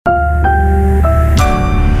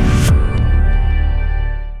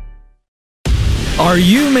Are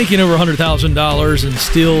you making over $100,000 and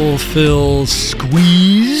still feel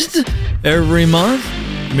squeezed every month?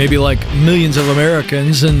 Maybe like millions of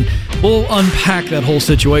Americans, and we'll unpack that whole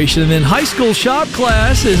situation. And then high school shop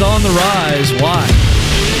class is on the rise. Why?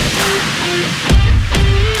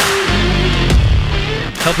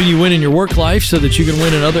 Helping you win in your work life so that you can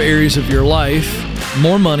win in other areas of your life.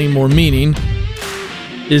 More money, more meaning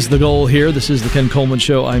is the goal here. This is the Ken Coleman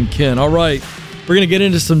Show. I'm Ken. All right. We're going to get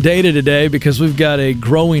into some data today because we've got a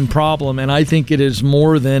growing problem, and I think it is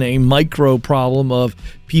more than a micro problem of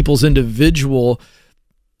people's individual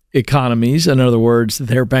economies. In other words,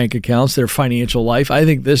 their bank accounts, their financial life. I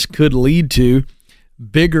think this could lead to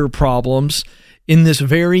bigger problems in this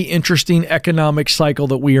very interesting economic cycle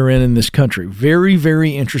that we are in this country. Very,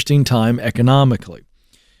 very interesting time economically.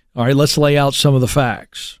 All right, let's lay out some of the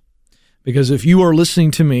facts. Because if you are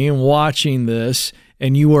listening to me and watching this,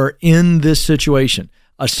 and you are in this situation,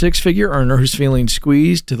 a six-figure earner who's feeling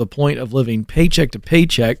squeezed to the point of living paycheck to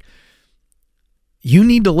paycheck, you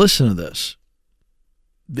need to listen to this.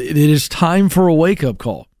 It is time for a wake-up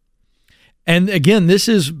call. And again, this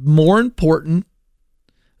is more important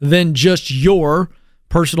than just your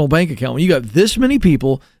personal bank account. When you got this many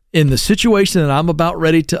people in the situation that I'm about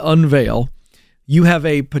ready to unveil, you have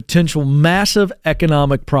a potential massive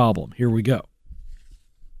economic problem. Here we go.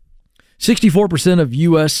 64% of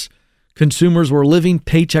U.S. consumers were living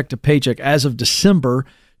paycheck to paycheck as of December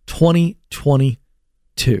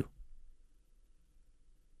 2022.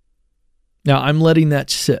 Now, I'm letting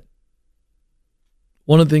that sit.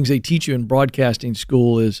 One of the things they teach you in broadcasting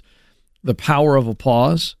school is the power of a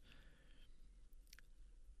pause.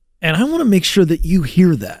 And I want to make sure that you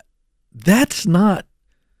hear that. That's not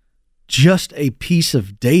just a piece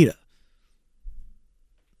of data.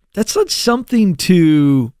 That's not something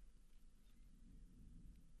to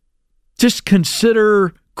just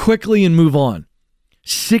consider quickly and move on.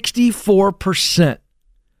 64%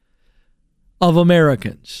 of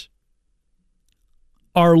Americans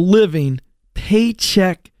are living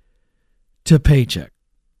paycheck to paycheck.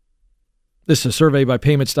 This is a survey by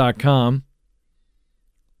payments.com.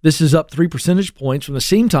 This is up 3 percentage points from the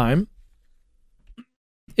same time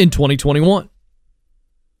in 2021.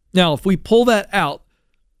 Now, if we pull that out,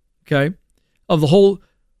 okay, of the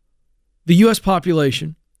U.S.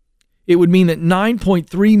 population, it would mean that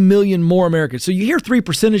 9.3 million more Americans. So you hear 3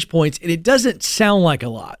 percentage points, and it doesn't sound like a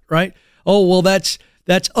lot, right? Oh, well, that's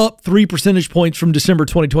up 3 percentage points from December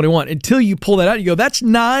 2021. Until you pull that out, you go, that's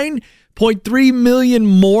 9.3 million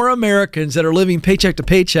more Americans that are living paycheck to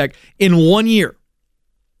paycheck in 1 year,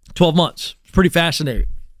 12 months. It's pretty fascinating.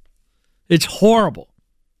 It's horrible.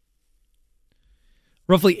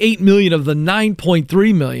 Roughly 8 million of the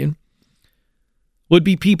 9.3 million would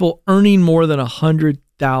be people earning more than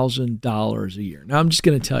 $100,000 a year. Now, I'm just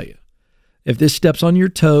going to tell you, if this steps on your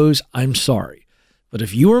toes, I'm sorry. But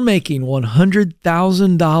if you are making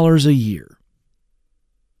 $100,000 a year,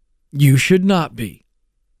 you should not be,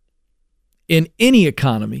 in any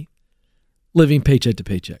economy, living paycheck to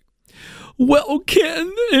paycheck. Well,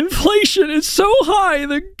 Ken, inflation is so high,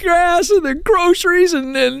 the gas and the groceries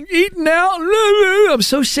and eating out. I'm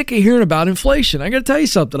so sick of hearing about inflation. I got to tell you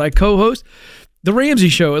something. I co-host The Ramsey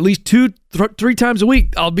Show at least 2-3 times a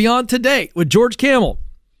week. I'll be on today with George Camel.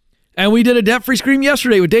 And we did a debt-free scream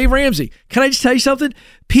yesterday with Dave Ramsey. Can I just tell you something?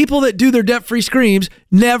 People that do their debt-free screams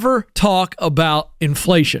never talk about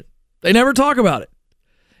inflation. They never talk about it.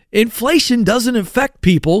 Inflation doesn't affect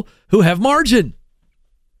people who have margin.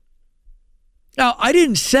 Now, I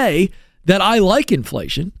didn't say that I like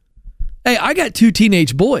inflation. Hey, I got 2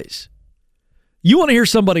 teenage boys. You want to hear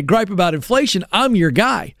somebody gripe about inflation? I'm your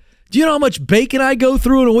guy. Do you know how much bacon I go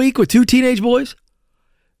through in a week with 2 teenage boys?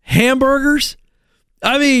 Hamburgers?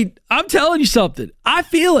 I mean, I'm telling you something. I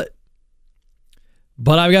feel it.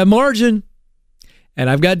 But I've got margin, and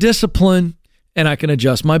I've got discipline, and I can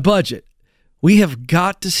adjust my budget. We have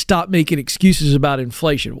got to stop making excuses about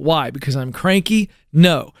inflation. Why? Because I'm cranky?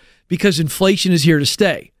 No. Because inflation is here to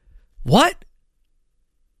stay. What?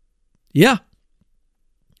 Yeah.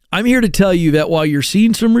 I'm here to tell you that while you're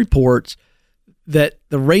seeing some reports that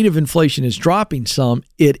the rate of inflation is dropping some,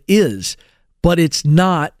 it is, but it's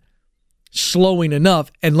not slowing enough.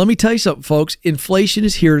 And let me tell you something, folks, inflation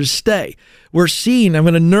is here to stay. We're seeing, I'm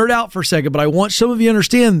going to nerd out for a second, but I want some of you to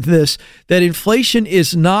understand this, that inflation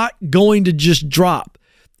is not going to just drop.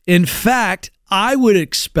 In fact, I would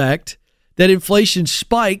expect that inflation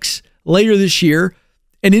spikes later this year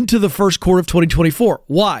and into the first quarter of 2024.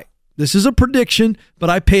 Why? This is a prediction, but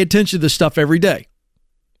I pay attention to this stuff every day.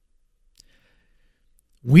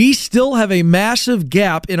 We still have a massive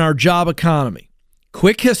gap in our job economy.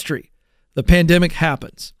 Quick history. The pandemic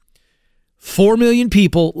happens. 4 million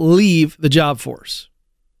people leave the job force.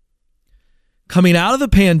 Coming out of the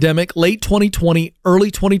pandemic, late 2020, early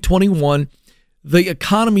 2021, the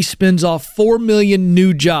economy spins off 4 million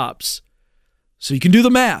new jobs. So you can do the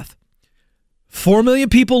math. 4 million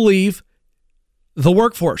people leave the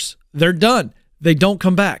workforce. They're done. They don't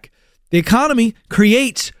come back. The economy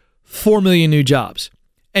creates 4 million new jobs.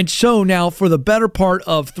 And so now for the better part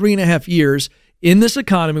of 3.5 years in this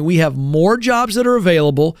economy, we have more jobs that are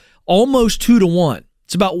available, almost 2 to 1.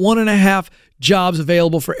 It's about 1.5 jobs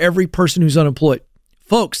available for every person who's unemployed.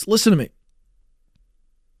 Folks, listen to me.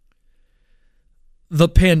 The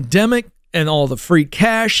pandemic and all the free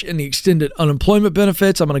cash and the extended unemployment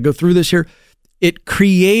benefits, I'm going to go through this here, it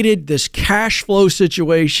created this cash flow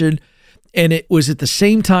situation, and it was at the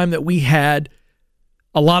same time that we had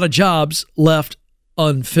a lot of jobs left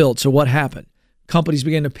unfilled. So what happened? Companies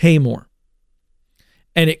began to pay more,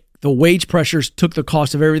 and the wage pressures took the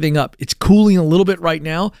cost of everything up. It's cooling a little bit right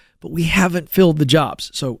now, but we haven't filled the jobs.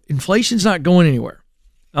 So inflation's not going anywhere.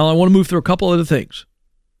 Now I want to move through a couple other things.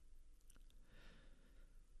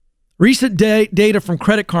 Recent data from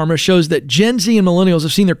Credit Karma shows that Gen Z and millennials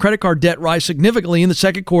have seen their credit card debt rise significantly in the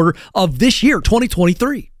second quarter of this year,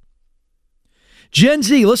 2023. Gen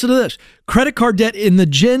Z, listen to this. Credit card debt in the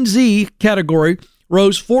Gen Z category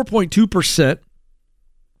rose 4.2%.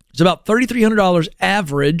 It's about $3,300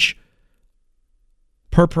 average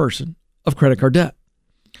per person of credit card debt.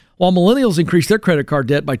 While millennials increased their credit card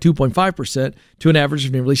debt by 2.5% to an average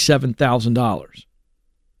of nearly $7,000.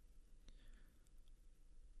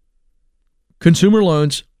 Consumer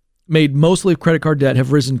loans made mostly of credit card debt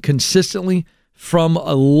have risen consistently from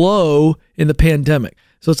a low in the pandemic.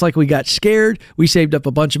 So it's like we got scared, we saved up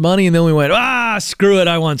a bunch of money, and then we went, screw it,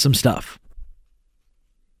 I want some stuff.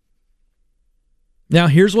 Now,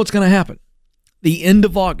 here's what's going to happen. The end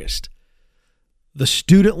of August, the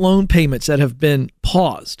student loan payments that have been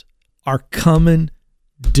paused are coming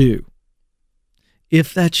due.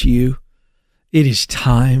 If that's you, it is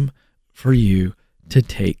time for you to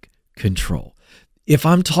take control. If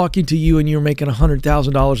I'm talking to you and you're making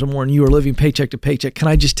 $100,000 or more and you are living paycheck to paycheck, can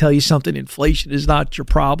I just tell you something? Inflation is not your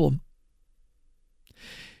problem.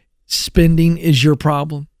 Spending is your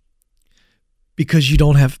problem because you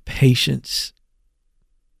don't have patience,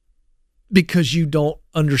 because you don't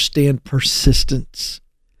understand persistence.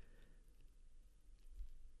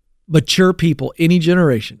 Mature people, any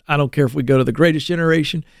generation, I don't care if we go to the greatest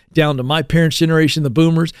generation, down to my parents' generation, the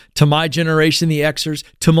boomers, to my generation, the Xers,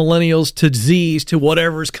 to millennials, to Zs, to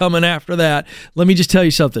whatever's coming after that. Let me just tell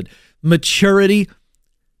you something. Maturity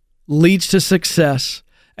leads to success,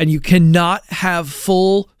 and you cannot have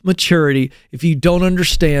full maturity if you don't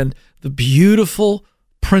understand the beautiful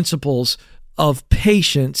principles of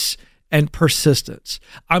patience and persistence.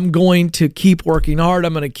 I'm going to keep working hard.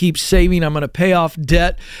 I'm going to keep saving. I'm going to pay off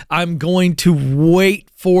debt. I'm going to wait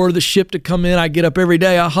for the ship to come in. I get up every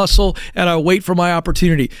day. I hustle and I wait for my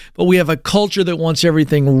opportunity. But we have a culture that wants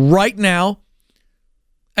everything right now,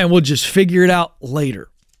 and we'll just figure it out later.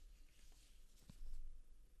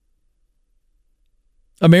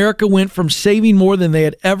 America went from saving more than they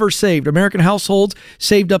had ever saved. American households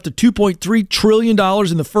saved up to $2.3 trillion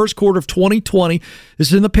in the first quarter of 2020. This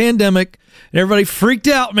is in the pandemic, and everybody freaked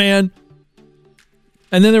out, man.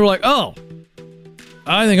 And then they were like,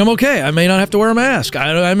 I think I'm okay. I may not have to wear a mask.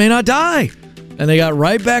 I may not die. And they got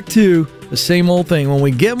right back to the same old thing. When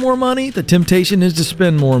we get more money, the temptation is to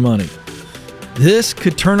spend more money. This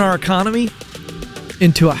could turn our economy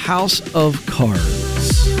into a house of cards.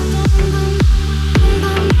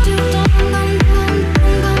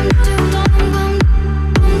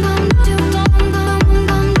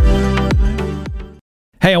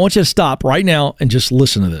 Hey, I want you to stop right now and just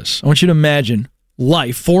listen to this. I want you to imagine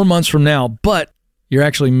life 4 months from now, but you're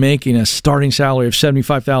actually making a starting salary of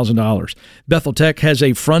 $75,000. Bethel Tech has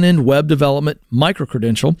a front-end web development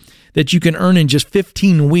micro-credential that you can earn in just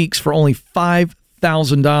 15 weeks for only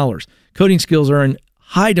 $5,000. Coding skills are in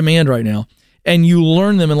high demand right now, and you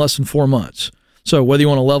learn them in less than 4 months. So whether you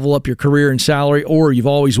want to level up your career and salary or you've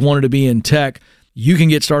always wanted to be in tech, you can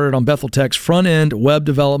get started on Bethel Tech's front-end web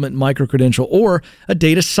development micro-credential or a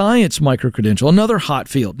data science micro-credential, another hot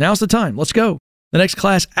field. Now's the time. Let's go. The next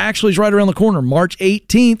class actually is right around the corner. March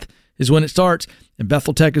 18th is when it starts, and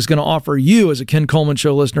Bethel Tech is going to offer you, as a Ken Coleman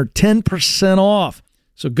Show listener, 10% off.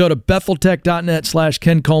 So go to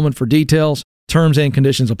betheltech.net/Ken Coleman for details. Terms and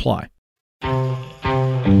conditions apply.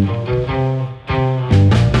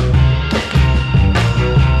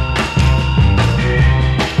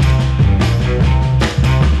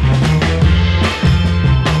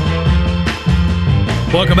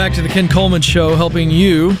 Welcome back to the Ken Coleman Show, helping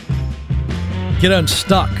you get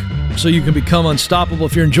unstuck so you can become unstoppable.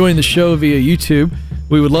 If you're enjoying the show via YouTube,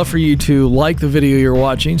 we would love for you to like the video you're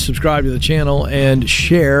watching, subscribe to the channel, and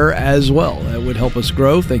share as well. That would help us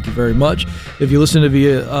grow. Thank you very much. If you listen to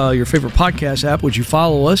via your favorite podcast app, would you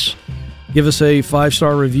follow us, give us a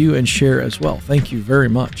 5-star review, and share as well? Thank you very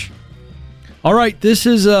much. All right, this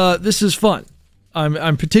is fun.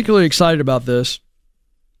 I'm particularly excited about this.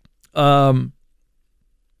 And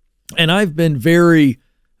I've been very,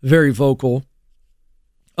 very vocal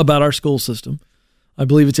about our school system. I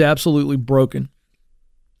believe it's absolutely broken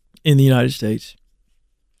in the United States.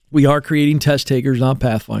 We are creating test takers, not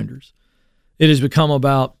pathfinders. It has become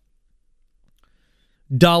about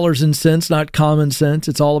dollars and cents, not common sense.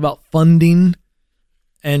 It's all about funding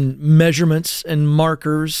and measurements and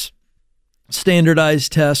markers,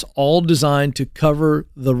 standardized tests, all designed to cover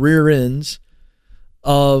the rear ends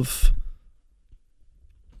of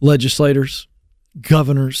legislators,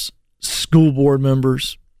 governors, school board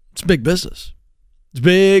members. It's big business. It's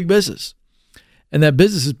big business. And that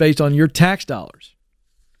business is based on your tax dollars.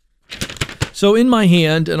 So in my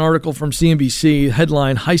hand, an article from CNBC,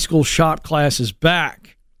 headline, High School Shop Class is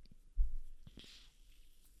Back.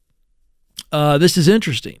 This is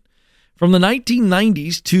interesting. From the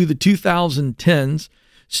 1990s to the 2010s,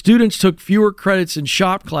 students took fewer credits in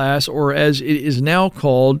shop class, or as it is now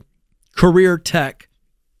called, career tech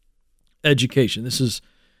education. This is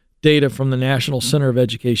data from the National Center of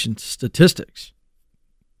Education Statistics.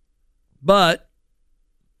 But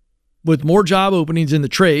with more job openings in the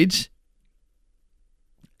trades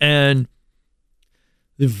and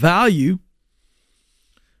the value,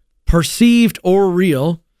 perceived or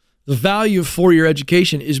real, the value of four-year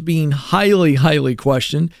education is being highly, highly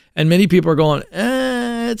questioned. And many people are going,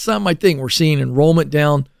 it's not my thing. We're seeing enrollment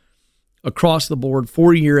down across the board,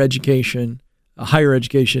 four-year education, higher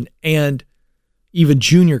education, and even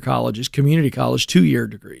junior colleges, community college, 2-year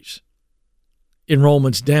degrees.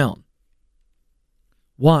 Enrollment's down.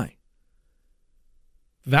 Why?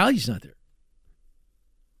 Value's not there.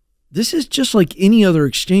 This is just like any other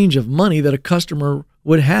exchange of money that a customer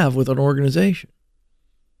would have with an organization.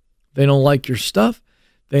 They don't like your stuff.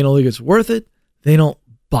 They don't think it's worth it. They don't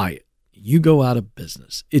buy it. You go out of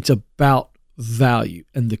business. It's about value,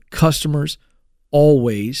 and the customers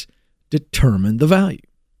always determine the value.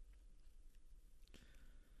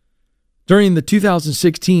 During the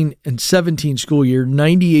 2016 and 17 school year,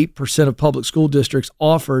 98% of public school districts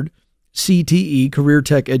offered CTE, career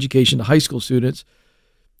tech education, to high school students,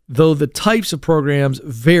 though the types of programs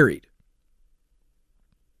varied.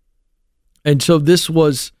 And so this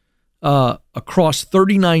was across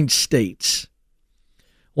 39 states.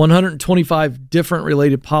 125 different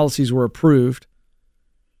related policies were approved.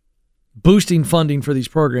 Boosting funding for these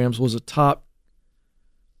programs was a top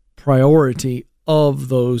priority of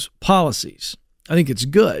those policies. I think it's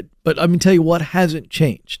good, but let me tell you what hasn't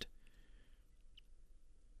changed.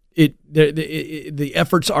 The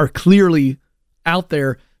efforts are clearly out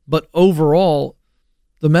there, but overall,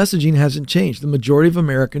 the messaging hasn't changed. The majority of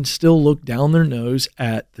Americans still look down their nose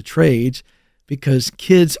at the trades because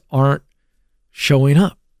kids aren't showing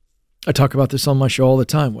up. I talk about this on my show all the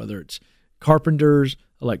time, whether it's carpenters,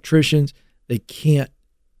 electricians, they can't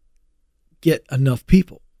get enough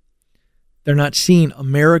people. They're not seeing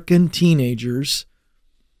American teenagers,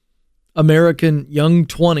 American young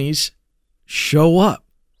 20s show up.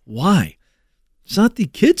 Why? It's not the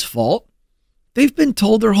kids' fault. They've been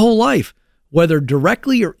told their whole life, whether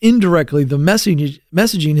directly or indirectly, the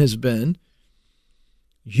messaging has been,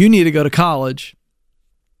 you need to go to college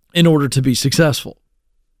in order to be successful.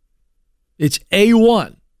 It's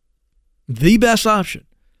A1, the best option.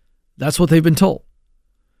 That's what they've been told.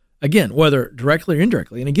 Again, whether directly or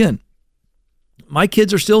indirectly. And again, my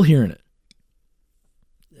kids are still hearing it.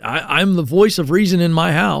 I'm the voice of reason in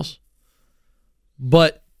my house.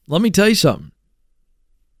 But let me tell you something.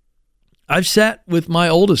 I've sat with my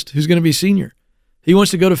oldest, who's going to be a senior. He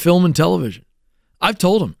wants to go to film and television. I've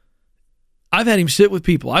told him. I've had him sit with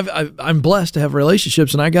people. I'm blessed to have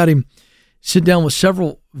relationships, and I got him sit down with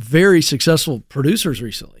several very successful producers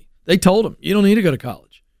recently. They told him, you don't need to go to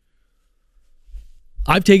college.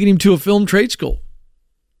 I've taken him to a film trade school.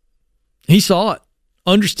 He saw it,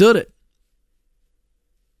 understood it.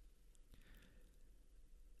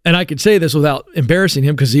 And I could say this without embarrassing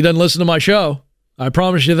him because he doesn't listen to my show. I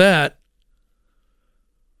promise you that.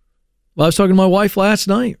 Well, I was talking to my wife last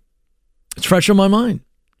night. It's fresh on my mind.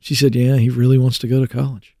 She said, yeah, he really wants to go to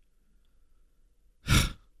college.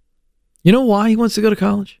 You know why he wants to go to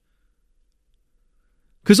college?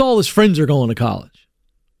 Because all his friends are going to college.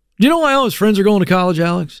 Do you know why all his friends are going to college,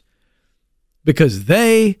 Alex? Because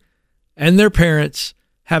they and their parents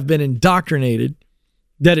have been indoctrinated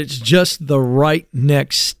that it's just the right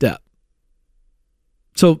next step.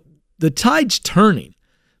 So the tide's turning,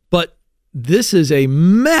 but this is a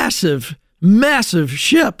massive, massive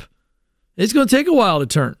ship. It's going to take a while to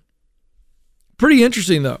turn. Pretty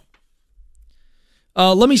interesting, though.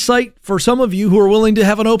 Let me cite for some of you who are willing to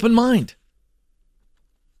have an open mind.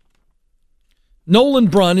 Nolan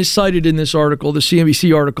Brunn is cited in this article, the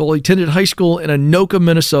CNBC article. He attended high school in Anoka,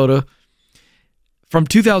 Minnesota from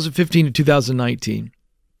 2015 to 2019.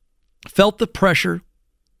 Felt the pressure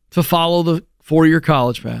to follow the four-year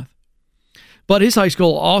college path. But his high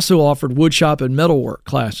school also offered woodshop and metalwork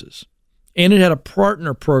classes. And it had a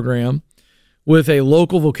partner program with a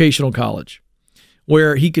local vocational college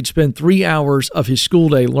where he could spend 3 hours of his school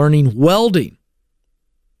day learning welding.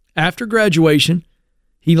 After graduation,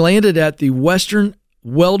 he landed at the Western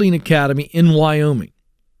Welding Academy in Wyoming.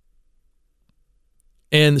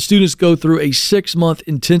 And the students go through a 6-month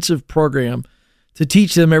intensive program to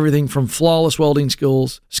teach them everything from flawless welding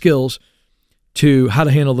skills to how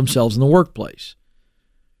to handle themselves in the workplace.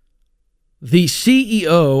 The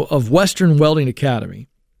CEO of Western Welding Academy,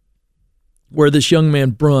 where this young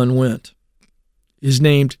man Brunn went, is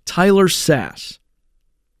named Tyler Sass.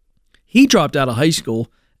 He dropped out of high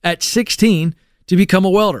school at 16 to become a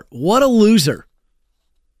welder. What a loser.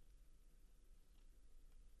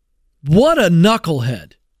 What a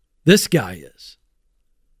knucklehead this guy is.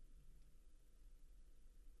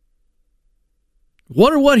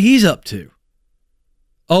 Wonder what he's up to.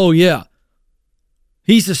 Oh, yeah.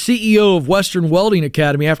 He's the CEO of Western Welding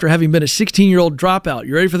Academy after having been a 16-year-old dropout.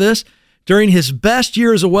 You ready for this? During his best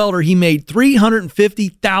year as a welder, he made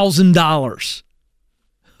 $350,000.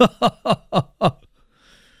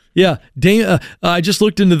 Yeah, I just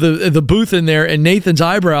looked into the booth in there, and Nathan's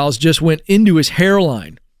eyebrows just went into his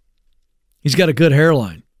hairline. He's got a good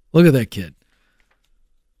hairline. Look at that kid.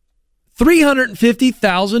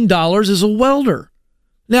 $350,000 as a welder.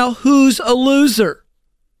 Now, who's a loser?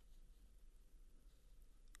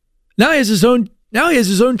 Now he has his own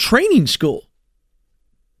training school.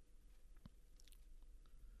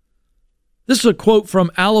 This is a quote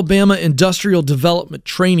from Alabama Industrial Development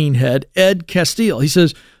Training Head Ed Castile. He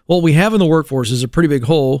says, what we have in the workforce is a pretty big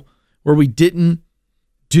hole where we didn't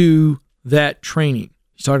do that training.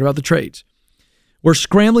 He's talking about the trades. We're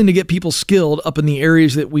scrambling to get people skilled up in the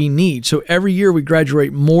areas that we need. So every year we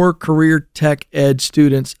graduate more career tech ed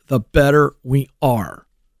students, the better we are.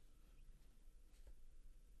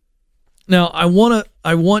 Now, I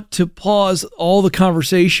want to pause all the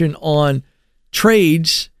conversation on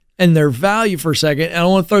trades and their value for a second, and I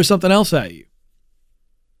want to throw something else at you.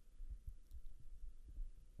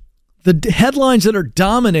 The headlines that are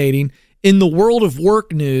dominating in the world of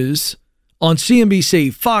work news on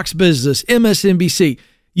CNBC, Fox Business, MSNBC,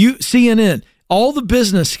 CNN, all the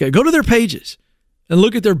business, go to their pages and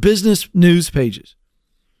look at their business news pages.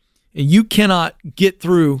 And you cannot get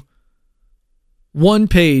through one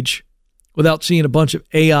page without seeing a bunch of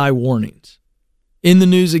AI warnings. In the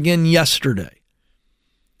news again yesterday,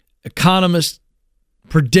 economists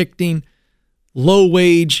predicting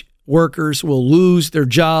low-wage workers will lose their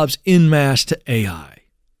jobs en masse to AI.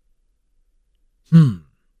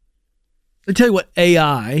 I tell you what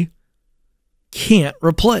AI can't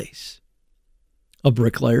replace. A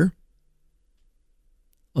bricklayer,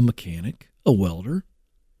 a mechanic, a welder.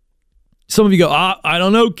 Some of you go, I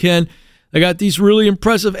don't know, Ken. I got these really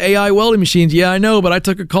impressive AI welding machines. Yeah, I know, but I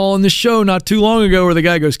took a call on this show not too long ago where the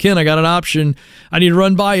guy goes, Ken, I got an option. I need to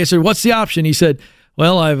run by you. I said, what's the option? He said,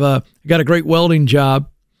 well, I've got a great welding job,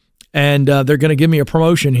 and they're going to give me a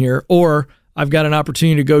promotion here. Or I've got an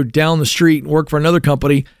opportunity to go down the street and work for another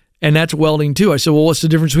company, and that's welding too. I said, well, what's the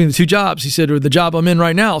difference between the two jobs? He said, well, the job I'm in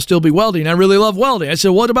right now will still be welding. I really love welding. I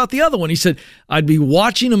said, what about the other one? He said, I'd be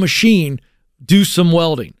watching a machine do some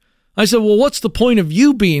welding. I said, well, what's the point of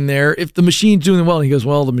you being there if the machine's doing the welding? He goes,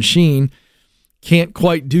 well, the machine can't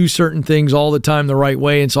quite do certain things all the time the right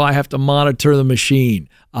way, and so I have to monitor the machine.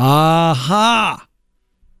 Aha!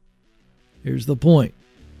 Here's the point.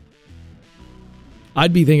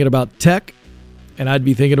 I'd be thinking about tech, and I'd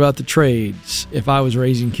be thinking about the trades if I was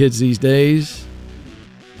raising kids these days.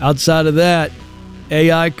 Outside of that,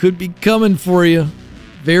 AI could be coming for you.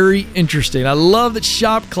 Very interesting. I love that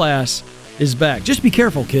shop class is back. Just be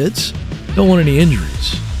careful, kids. Don't want any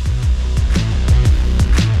injuries.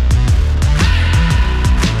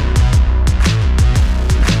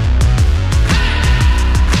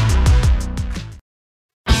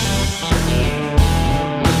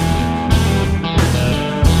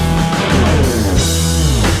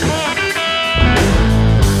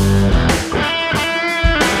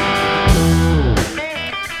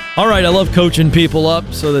 All right, I love coaching people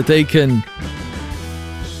up so that they can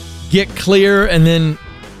get clear, and then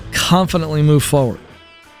confidently move forward.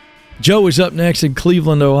 Joe is up next in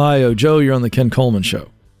Cleveland, Ohio. Joe, you're on the Ken Coleman Show.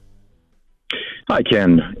 Hi,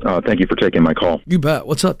 Ken. Thank you for taking my call. You bet.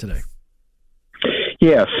 What's up today?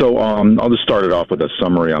 Yeah, so I'll just start it off with a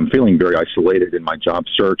summary. I'm feeling very isolated in my job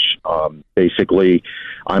search. Basically,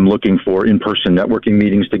 I'm looking for in-person networking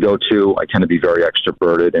meetings to go to. I tend to be very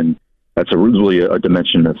extroverted, and that's really a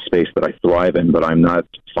dimension of space that I thrive in, but I'm not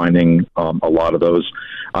finding a lot of those.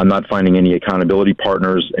 I'm not finding any accountability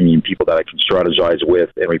partners, people that I can strategize with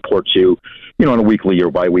and report to, on a weekly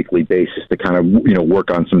or biweekly basis to kind of,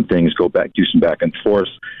 work on some things, do some back and forth.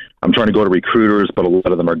 I'm trying to go to recruiters, but a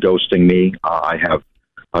lot of them are ghosting me. I've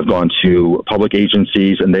gone to public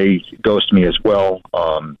agencies, and they ghost me as well.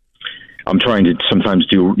 I'm trying to sometimes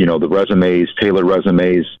do, the resumes, tailor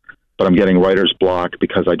resumes, but I'm getting writer's block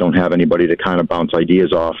because I don't have anybody to kind of bounce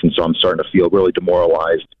ideas off, and so I'm starting to feel really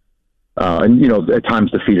demoralized and, at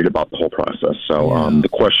times defeated about the whole process. So the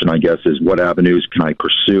question, I guess, is what avenues can I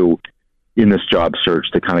pursue in this job search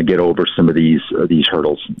to kind of get over some of these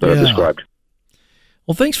hurdles that I've described?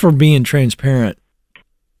 Well, thanks for being transparent.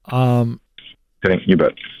 You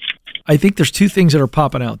bet. I think there's two things that are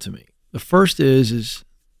popping out to me. The first is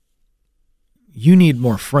you need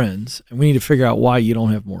more friends, and we need to figure out why you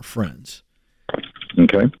don't have more friends.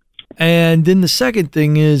 Okay. And then the second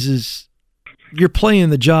thing is you're playing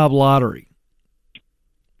the job lottery.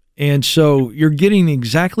 And so you're getting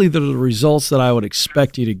exactly the results that I would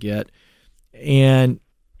expect you to get. And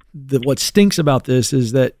what stinks about this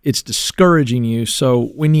is that it's discouraging you.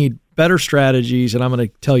 So we need better strategies, and I'm going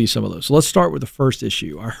to tell you some of those. So let's start with the first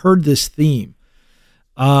issue. I heard this theme.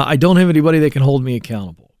 I don't have anybody that can hold me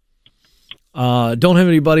accountable. Don't have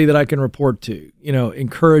anybody that I can report to,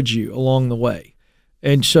 encourage you along the way.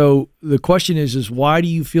 And so the question is why do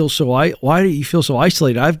you feel so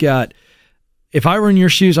isolated? If I were in your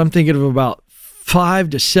shoes, I'm thinking of about 5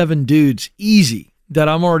 to 7 dudes easy that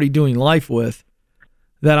I'm already doing life with,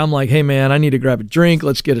 that I'm like, hey man, I need to grab a drink.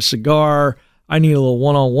 Let's get a cigar. I need a little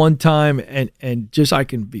one-on-one time, and just I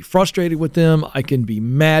can be frustrated with them. I can be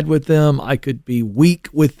mad with them. I could be weak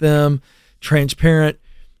with them, transparent.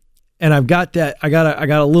 And I've got that. I got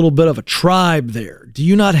a little bit of a tribe there. Do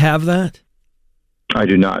you not have that? I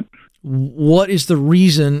do not. What is the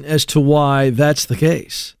reason as to why that's the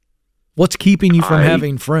case? What's keeping you from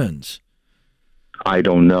having friends? I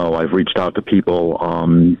don't know. I've reached out to people.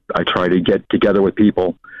 I try to get together with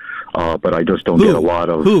people, but I just don't get a lot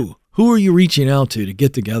of... Who are you reaching out to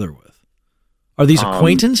get together with? Are these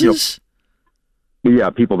acquaintances? Yeah,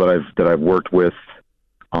 people that I've worked with.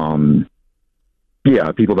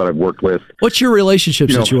 People that I've worked with. What's your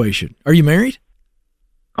relationship situation? Are you married?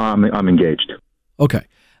 I'm engaged. Okay.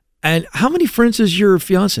 And how many friends does your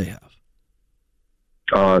fiance have?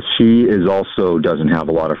 She doesn't have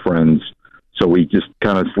a lot of friends, so we just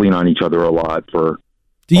kind of lean on each other a lot for.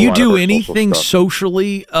 Do you do anything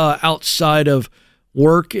socially outside of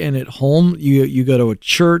work and at home? You go to a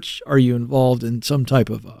church? Are you involved in some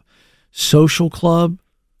type of a social club?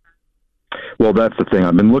 Well, that's the thing.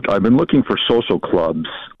 I've been looking for social clubs,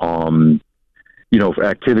 for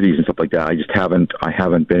activities and stuff like that. I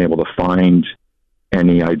haven't been able to find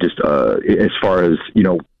any. I just, as far as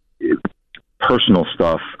personal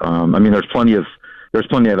stuff. There's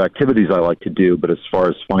plenty of activities I like to do, but as far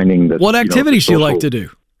as finding that, what activities do you like to do?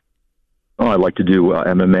 Oh, I like to do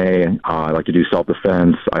MMA. I like to do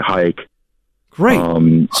self-defense. I hike. Great.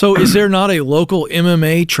 So is there not a local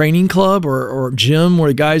MMA training club or gym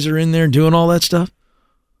where guys are in there doing all that stuff?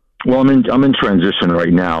 Well, I'm in transition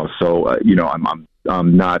right now, so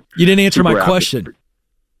I'm not. You didn't answer my question.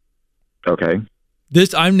 Okay.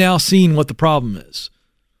 I'm now seeing what the problem is.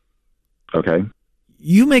 Okay.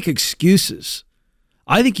 You make excuses.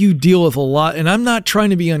 I think you deal with a lot, and I'm not trying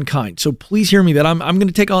to be unkind, so please hear me that I'm going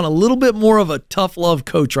to take on a little bit more of a tough love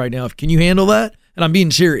coach right now. Can you handle that? And I'm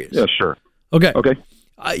being serious. Yeah, sure. Okay. Okay.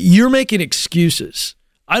 You're making excuses.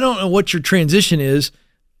 I don't know what your transition is,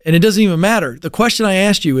 and it doesn't even matter. The question I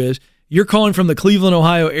asked you is, you're calling from the Cleveland,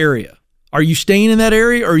 Ohio area. Are you staying in that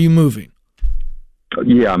area, or are you moving?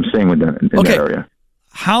 Yeah, I'm staying in that area.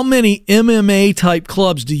 How many MMA type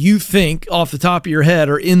clubs do you think, off the top of your head,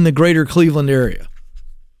 are in the greater Cleveland area?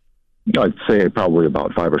 I'd say probably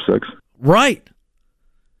about 5 or 6. Right.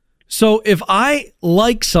 So if I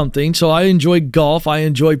like something, so I enjoy golf, I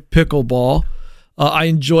enjoy pickleball, I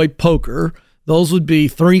enjoy poker, those would be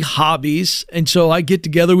 3 hobbies. And so I get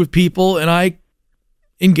together with people and I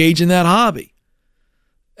engage in that hobby.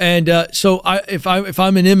 And so if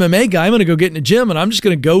I'm an MMA guy, I'm going to go get in the gym and I'm just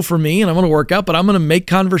going to go for me and I'm going to work out, but I'm going to make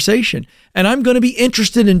conversation and I'm going to be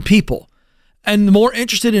interested in people. And the more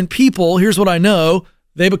interested in people, here's what I know,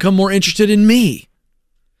 They become more interested in me.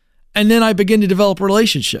 And then I begin to develop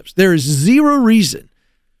relationships. There is zero reason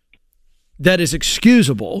that is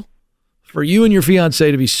excusable for you and your fiance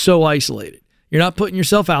to be so isolated. You're not putting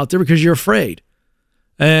yourself out there because you're afraid.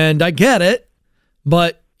 And I get it,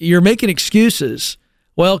 but you're making excuses.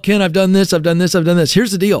 Well, Ken, I've done this, I've done this, I've done this.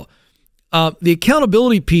 Here's the deal. The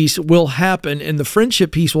accountability piece will happen and the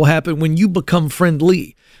friendship piece will happen when you become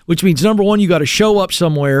friendly, which means, number one, you got to show up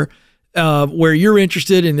somewhere where you're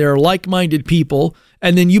interested and there are like-minded people,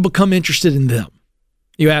 and then you become interested in them.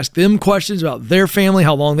 You ask them questions about their family,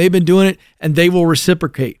 how long they've been doing it, and they will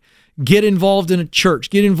reciprocate. Get involved in a church,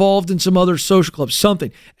 get involved in some other social club,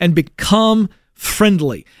 something, and become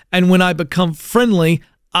friendly. And when I become friendly,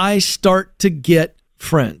 I start to get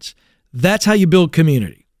friends. That's how you build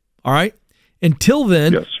community. All right? Until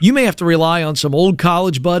then, yes, you may have to rely on some old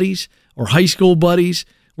college buddies or high school buddies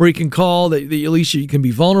where you can call, that at least you can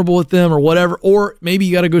be vulnerable with them or whatever, or maybe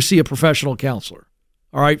you got to go see a professional counselor.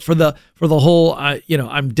 All right, for the whole,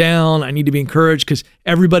 I'm down, I need to be encouraged, because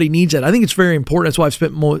everybody needs it. I think it's very important. That's why I've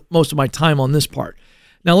spent most of my time on this part.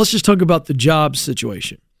 Now, let's just talk about the job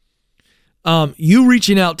situation. You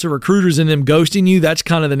reaching out to recruiters and them ghosting you, that's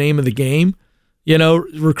kind of the name of the game. You know,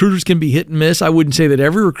 recruiters can be hit and miss. I wouldn't say that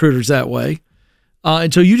every recruiter's that way.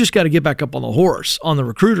 And so you just got to get back up on the horse on the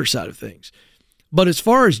recruiter side of things. But as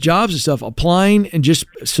far as jobs and stuff, applying and just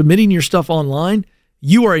submitting your stuff online,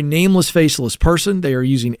 you are a nameless, faceless person. They are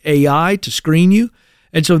using AI to screen you.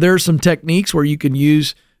 And so there are some techniques where you can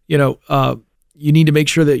use, you need to make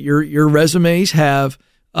sure that your resumes have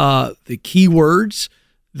the keywords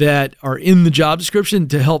that are in the job description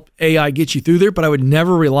to help AI get you through there. But I would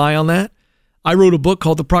never rely on that. I wrote a book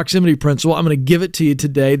called The Proximity Principle. I'm going to give it to you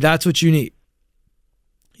today. That's what you need.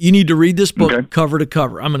 You need to read this book cover to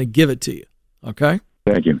cover. I'm going to give it to you. Okay?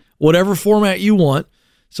 Thank you. Whatever format you want.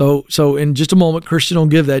 So in just a moment, Christian will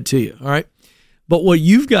give that to you. All right? But what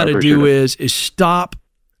you've got to do is stop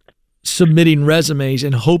submitting resumes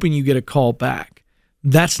and hoping you get a call back.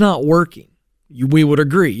 That's not working. We would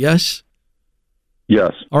agree, yes?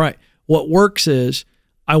 Yes. All right. What works is,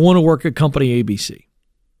 I want to work at company ABC.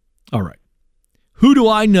 All right. Who do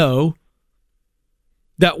I know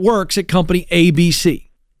that works at company ABC?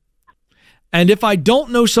 And if I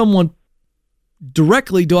don't know someone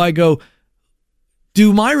directly, do I go,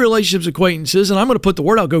 do my relationships, acquaintances, and I'm going to put the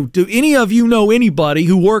word out, go, do any of you know anybody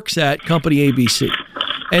who works at company ABC?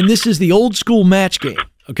 And this is the old school match game,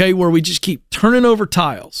 okay, where we just keep turning over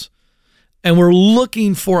tiles and we're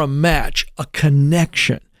looking for a match, a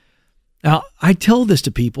connection. Now, I tell this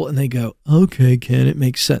to people and they go, okay, Ken, it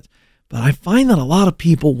makes sense. But I find that a lot of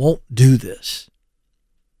people won't do this.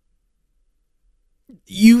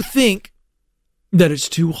 You think that it's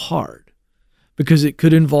too hard because it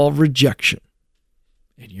could involve rejection.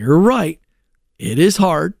 And you're right. It is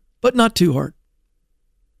hard, but not too hard.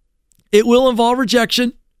 It will involve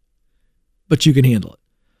rejection, but you can handle it.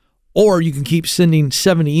 Or you can keep sending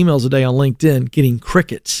 70 emails a day on LinkedIn, getting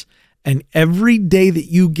crickets. And every day that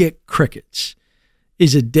you get crickets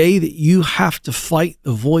is a day that you have to fight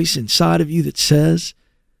the voice inside of you that says,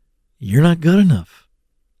 you're not good enough.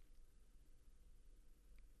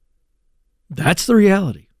 That's the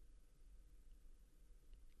reality.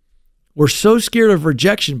 We're so scared of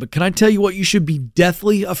rejection, but can I tell you what you should be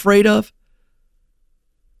deathly afraid of?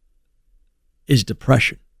 Is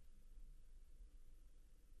depression.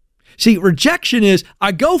 See, rejection is,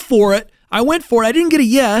 I go for it, I went for it, I didn't get a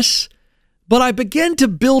yes, but I began to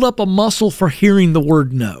build up a muscle for hearing the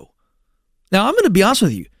word no. Now, I'm going to be honest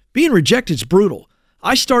with you. Being rejected is brutal.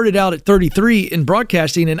 I started out at 33 in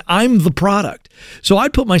broadcasting, and I'm the product. So I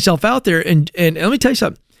put myself out there, and let me tell you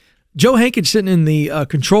something. Joe Hankins sitting in the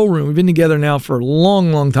control room. We've been together now for a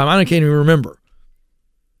long, long time. I can't even remember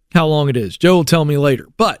how long it is. Joe will tell me later.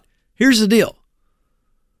 But here's the deal.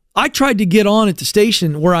 I tried to get on at the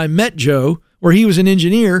station where I met Joe, where he was an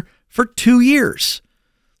engineer, for 2 years.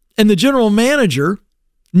 And the general manager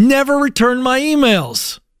never returned my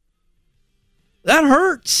emails. That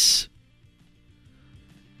hurts.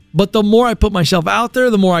 But the more I put myself out there,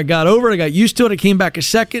 the more I got over it. I got used to it. I came back a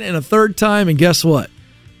second and a third time, and guess what?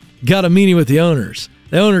 Got a meeting with the owners.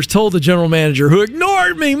 The owners told the general manager, who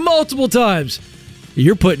ignored me multiple times,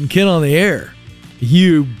 you're putting Ken on the air.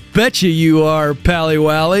 You betcha you are, Pally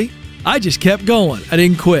Wally. I just kept going. I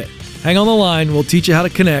didn't quit. Hang on the line. We'll teach you how to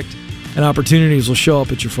connect, and opportunities will show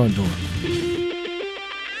up at your front door.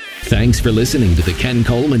 Thanks for listening to The Ken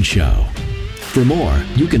Coleman Show. For more,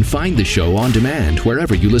 you can find the show on demand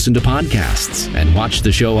wherever you listen to podcasts and watch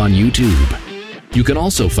the show on YouTube. You can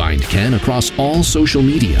also find Ken across all social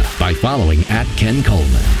media by following @Ken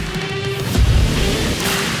Coleman.